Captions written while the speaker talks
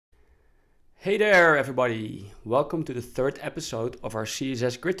Hey there everybody! Welcome to the third episode of our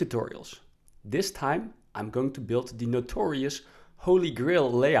CSS Grid tutorials. This time I'm going to build the notorious Holy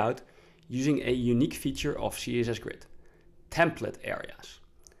Grail layout using a unique feature of CSS Grid, template areas.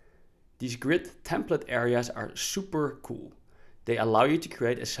 These grid template areas are super cool. They allow you to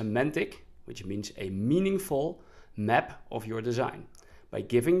create a semantic, which means a meaningful map of your design by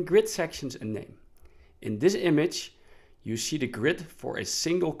giving grid sections a name. In this image you see the grid for a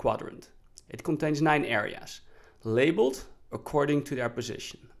single quadrant. It contains 9 areas, labeled according to their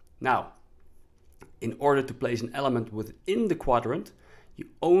position. Now, in order to place an element within the quadrant, you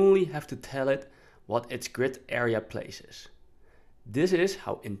only have to tell it what its grid area place is. This is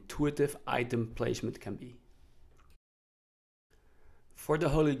how intuitive item placement can be. For the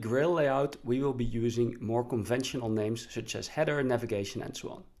Holy Grail layout, we will be using more conventional names such as header, navigation, and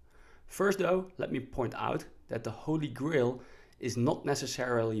so on. First though, let me point out that the Holy Grail is not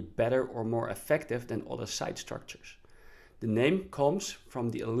necessarily better or more effective than other site structures. The name comes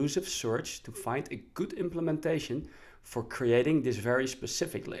from the elusive search to find a good implementation for creating this very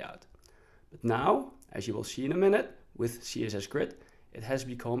specific layout. But now, as you will see in a minute, with CSS Grid, it has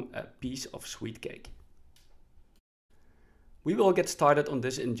become a piece of sweet cake. We will get started on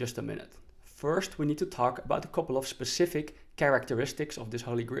this in just a minute. First, we need to talk about a couple of specific characteristics of this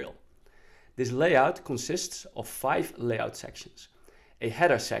Holy Grail. This layout consists of 5 layout sections: a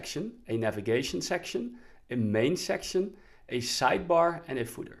header section, a navigation section, a main section, a sidebar, and a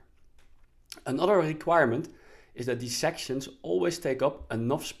footer. Another requirement is that these sections always take up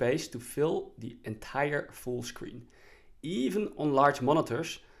enough space to fill the entire full screen, even on large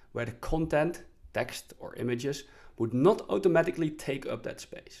monitors where the content, text or images would not automatically take up that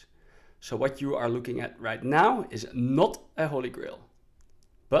space. So what you are looking at right now is not a Holy Grail,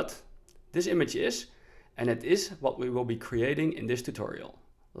 but this image is, and it is what we will be creating in this tutorial.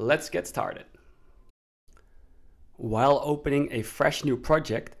 Let's get started. While opening a fresh new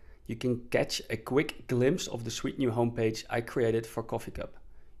project, you can catch a quick glimpse of the sweet new homepage I created for Coffee Cup,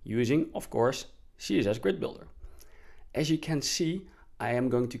 using, of course, CSS Grid Builder. As you can see, I am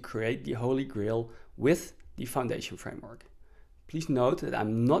going to create the Holy Grail with the Foundation framework. Please note that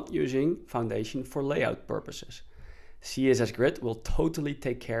I'm not using Foundation for layout purposes. CSS Grid will totally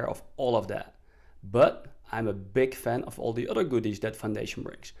take care of all of that. But I'm a big fan of all the other goodies that Foundation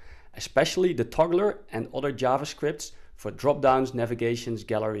brings, especially the toggler and other JavaScripts for dropdowns, navigations,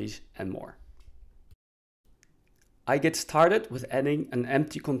 galleries, and more. I get started with adding an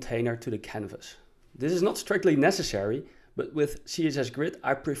empty container to the canvas. This is not strictly necessary, but with CSS Grid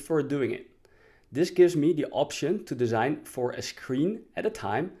I prefer doing it. This gives me the option to design for a screen at a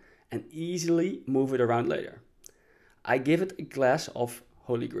time and easily move it around later. I give it a glass of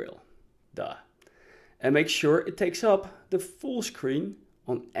Holy Grail, and make sure it takes up the full screen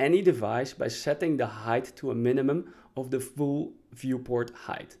on any device by setting the height to a minimum of the full viewport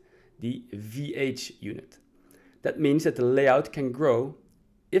height, the VH unit. That means that the layout can grow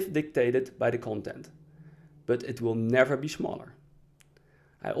if dictated by the content, but it will never be smaller.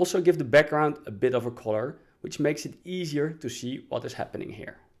 I also give the background a bit of a color, which makes it easier to see what is happening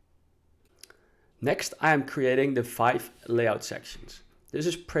here. Next, I am creating the 5 layout sections. This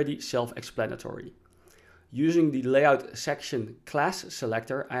is pretty self-explanatory. Using the layout section class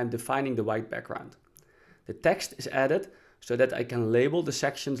selector, I am defining the white background. The text is added so that I can label the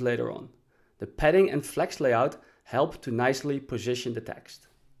sections later on. The padding and flex layout help to nicely position the text.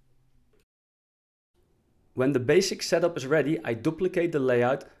 When the basic setup is ready, I duplicate the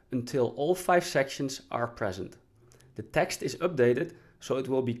layout until all 5 sections are present. The text is updated so it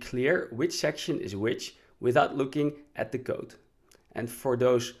will be clear which section is which without looking at the code. And for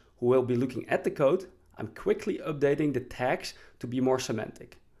those who will be looking at the code, I'm quickly updating the tags to be more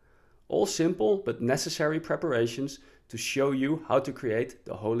semantic. All simple but necessary preparations to show you how to create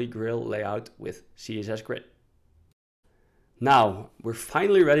the Holy Grail layout with CSS Grid. Now, we're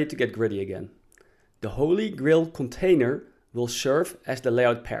finally ready to get gritty again. The Holy Grail container will serve as the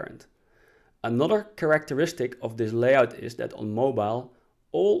layout parent. Another characteristic of this layout is that on mobile,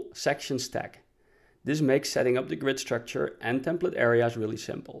 all sections tag. This makes setting up the grid structure and template areas really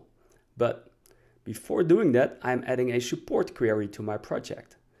simple. But before doing that, I'm adding a support query to my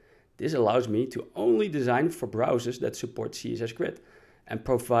project. This allows me to only design for browsers that support CSS Grid and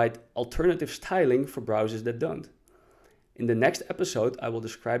provide alternative styling for browsers that don't. In the next episode, I will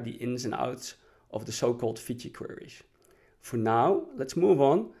describe the ins and outs of the so-called feature queries. For now, let's move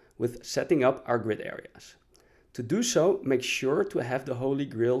on with setting up our grid areas. To do so, make sure to have the Holy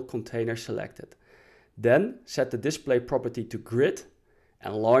Grail container selected. Then set the display property to grid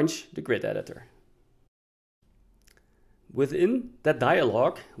and launch the grid editor. Within that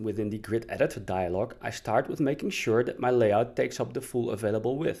dialog, within the grid editor dialog, I start with making sure that my layout takes up the full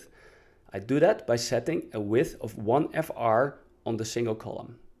available width. I do that by setting a width of 1 FR on the single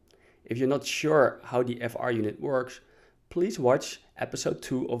column. If you're not sure how the FR unit works, please watch episode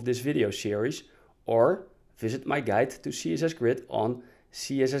 2 of this video series or visit my guide to CSS Grid on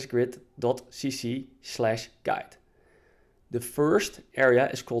cssgrid.cc/guide. The first area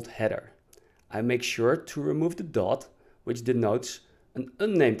is called header. I make sure to remove the dot, which denotes an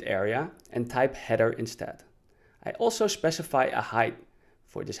unnamed area, and type header instead. I also specify a height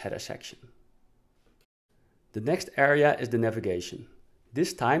for this header section. The next area is the navigation.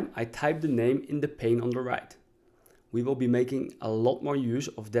 This time I type the name in the pane on the right. We will be making a lot more use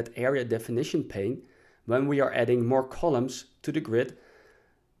of that area definition pane when we are adding more columns to the grid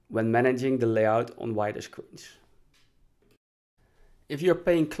when managing the layout on wider screens. If you're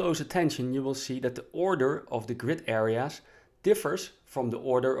paying close attention, you will see that the order of the grid areas differs from the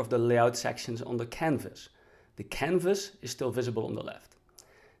order of the layout sections on the canvas. The canvas is still visible on the left.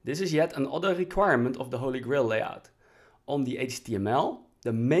 This is yet another requirement of the Holy Grail layout. On the HTML,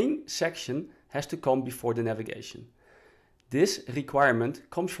 the main section has to come before the navigation. This requirement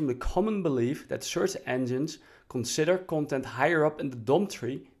comes from the common belief that search engines consider content higher up in the DOM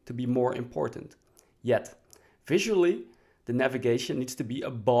tree to be more important. Yet, visually, the navigation needs to be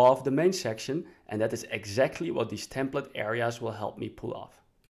above the main section, and that is exactly what these template areas will help me pull off.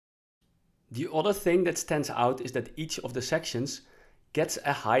 The other thing that stands out is that each of the sections gets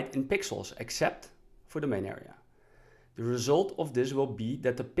a height in pixels, except for the main area. The result of this will be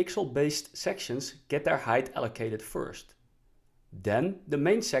that the pixel-based sections get their height allocated first. Then the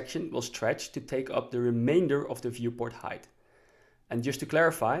main section will stretch to take up the remainder of the viewport height. And just to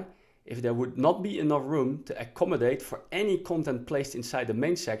clarify, if there would not be enough room to accommodate for any content placed inside the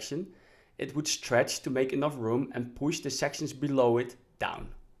main section, it would stretch to make enough room and push the sections below it down.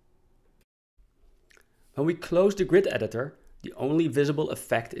 When we close the grid editor, the only visible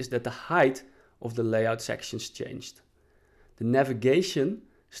effect is that the height of the layout sections changed. The navigation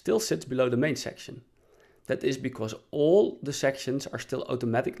still sits below the main section. That is because all the sections are still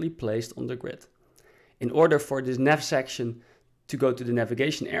automatically placed on the grid. In order for this nav section to go to the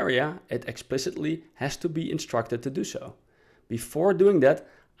navigation area, it explicitly has to be instructed to do so. Before doing that,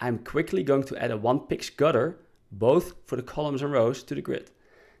 I'm quickly going to add a one-pix gutter, both for the columns and rows, to the grid.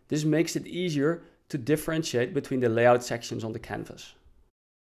 This makes it easier to differentiate between the layout sections on the canvas.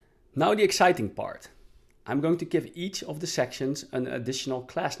 Now the exciting part. I'm going to give each of the sections an additional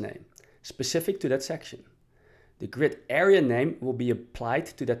class name, specific to that section. The grid area name will be applied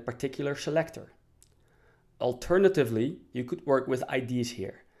to that particular selector. Alternatively, you could work with IDs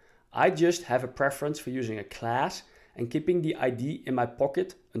here. I just have a preference for using a class and keeping the ID in my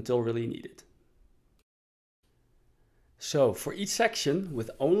pocket until really needed. So for each section,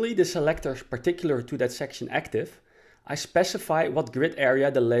 with only the selectors particular to that section active, I specify what grid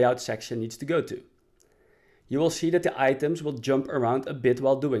area the layout section needs to go to. You will see that the items will jump around a bit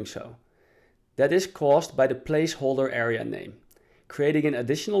while doing so. That is caused by the placeholder area name, creating an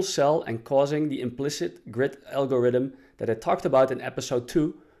additional cell and causing the implicit grid algorithm that I talked about in episode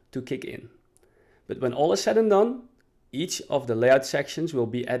 2 to kick in. But when all is said and done, each of the layout sections will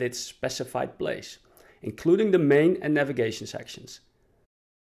be at its specified place, including the main and navigation sections.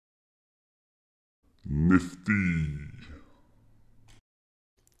 Nifty.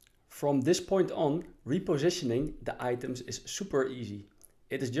 From this point on, repositioning the items is super easy.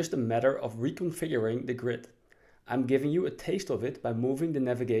 It is just a matter of reconfiguring the grid. I'm giving you a taste of it by moving the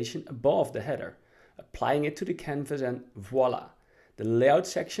navigation above the header, applying it to the canvas, and voila, the layout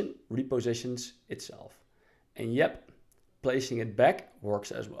section repositions itself. And yep, placing it back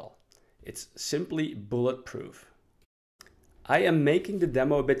works as well. It's simply bulletproof. I am making the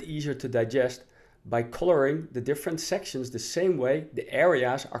demo a bit easier to digest by coloring the different sections the same way the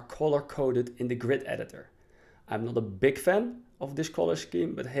areas are color-coded in the grid editor. I'm not a big fan of this color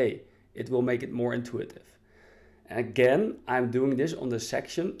scheme, but hey, it will make it more intuitive. And again, I'm doing this on the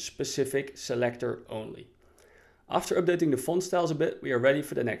section-specific selector only. After updating the font styles a bit, we are ready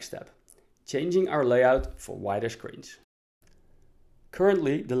for the next step, changing our layout for wider screens.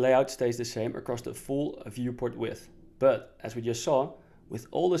 Currently, the layout stays the same across the full viewport width, but as we just saw, with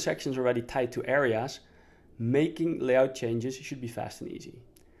all the sections already tied to areas, making layout changes should be fast and easy.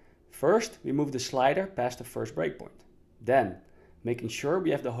 First, we move the slider past the first breakpoint. Then, making sure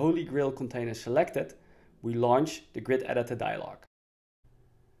we have the Holy Grail container selected, we launch the grid editor dialog.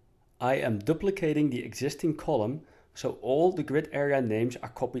 I am duplicating the existing column so all the grid area names are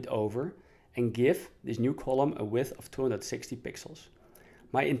copied over and give this new column a width of 260 pixels.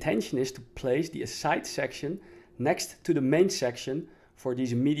 My intention is to place the aside section next to the main section for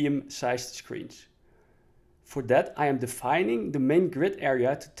these medium-sized screens. For that, I am defining the main grid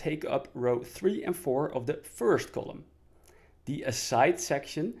area to take up row 3 and 4 of the first column. The aside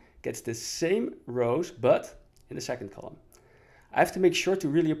section gets the same rows, but in the second column. I have to make sure to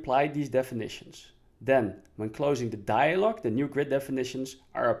really apply these definitions. Then, when closing the dialog, the new grid definitions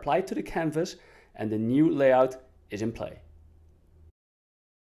are applied to the canvas and the new layout is in play.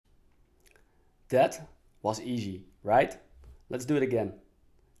 That was easy, right? Let's do it again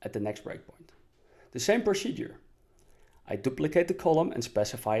at the next breakpoint. The same procedure. I duplicate the column and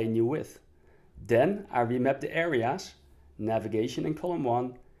specify a new width. Then I remap the areas, navigation in column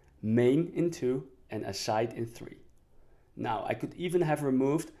 1, main in 2, and aside in 3. Now I could even have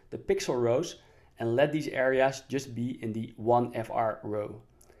removed the pixel rows and let these areas just be in the 1FR row.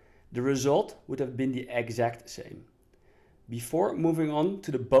 The result would have been the exact same. Before moving on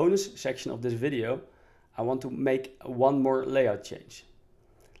to the bonus section of this video, I want to make one more layout change.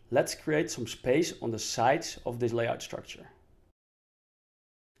 Let's create some space on the sides of this layout structure.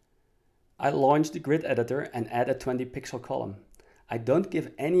 I launch the grid editor and add a 20 pixel column. I don't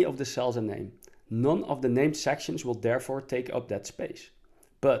give any of the cells a name. None of the named sections will therefore take up that space.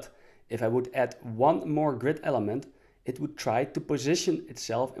 But if I would add one more grid element, it would try to position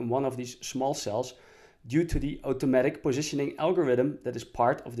itself in one of these small cells due to the automatic positioning algorithm that is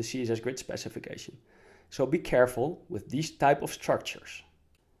part of the CSS Grid specification. So be careful with these type of structures.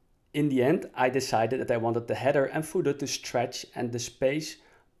 In the end, I decided that I wanted the header and footer to stretch and the space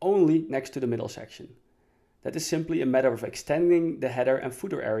only next to the middle section. That is simply a matter of extending the header and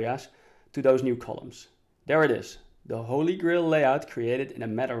footer areas to those new columns. There it is, the Holy Grail layout created in a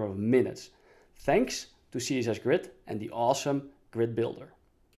matter of minutes, thanks to CSS Grid and the awesome Grid Builder.